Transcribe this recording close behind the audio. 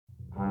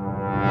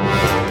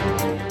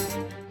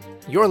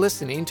You're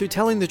listening to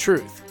Telling the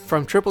Truth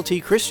from Triple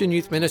T Christian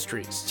Youth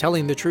Ministries,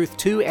 telling the truth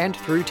to and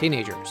through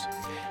teenagers.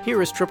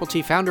 Here is Triple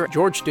T founder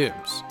George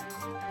Dooms.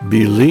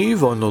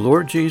 Believe on the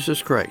Lord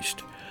Jesus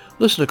Christ.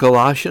 Listen to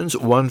Colossians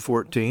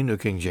 1:14, New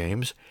King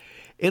James,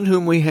 in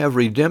whom we have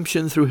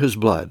redemption through his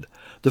blood,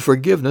 the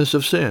forgiveness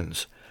of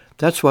sins.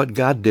 That's what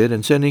God did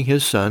in sending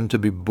his Son to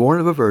be born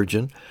of a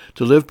virgin,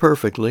 to live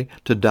perfectly,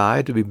 to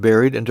die, to be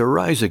buried, and to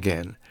rise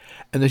again.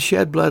 And the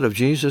shed blood of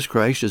Jesus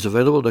Christ is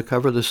available to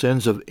cover the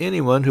sins of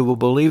anyone who will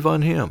believe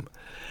on him.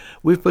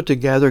 We've put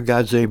together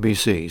God's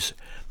ABCs.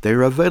 They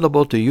are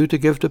available to you to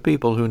give to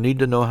people who need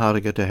to know how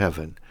to get to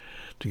heaven.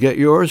 To get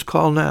yours,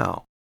 call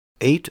now,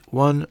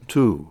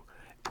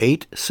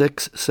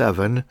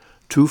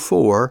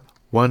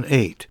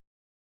 812-867-2418.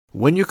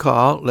 When you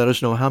call, let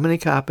us know how many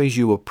copies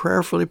you will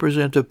prayerfully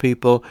present to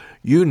people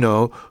you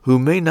know who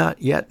may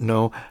not yet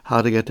know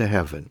how to get to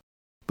heaven,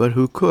 but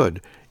who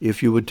could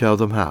if you would tell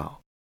them how.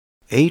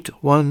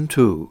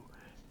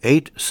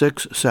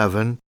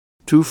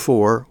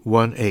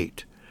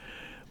 812-867-2418.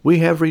 We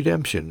have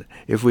redemption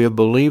if we have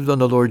believed on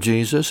the Lord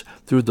Jesus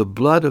through the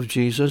blood of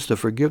Jesus, the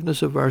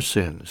forgiveness of our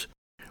sins.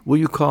 Will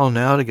you call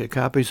now to get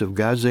copies of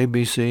God's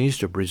ABCs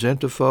to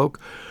present to folk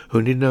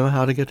who need to know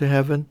how to get to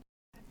heaven?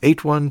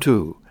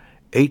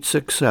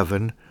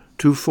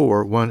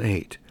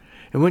 812-867-2418.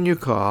 And when you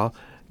call,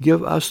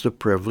 give us the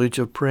privilege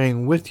of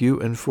praying with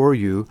you and for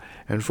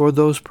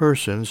those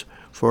persons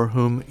for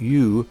whom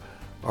you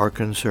are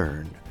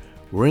concerned.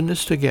 We're in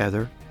this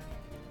together.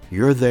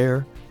 You're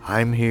there.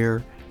 I'm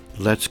here.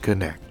 Let's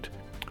connect.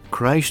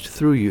 Christ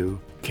through you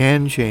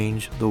can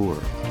change the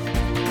world.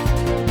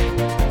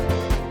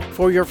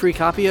 For your free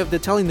copy of the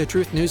Telling the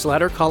Truth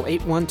newsletter, call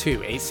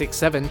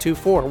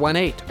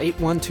 812-867-2418,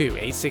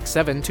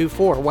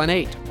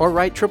 812-867-2418, or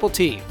write Triple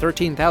T,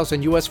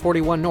 13,000 U.S.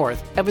 41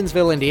 North,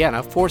 Evansville,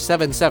 Indiana,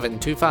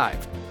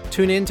 47725.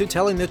 Tune in to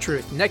Telling the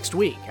Truth next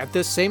week at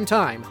this same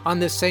time on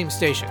this same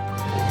station.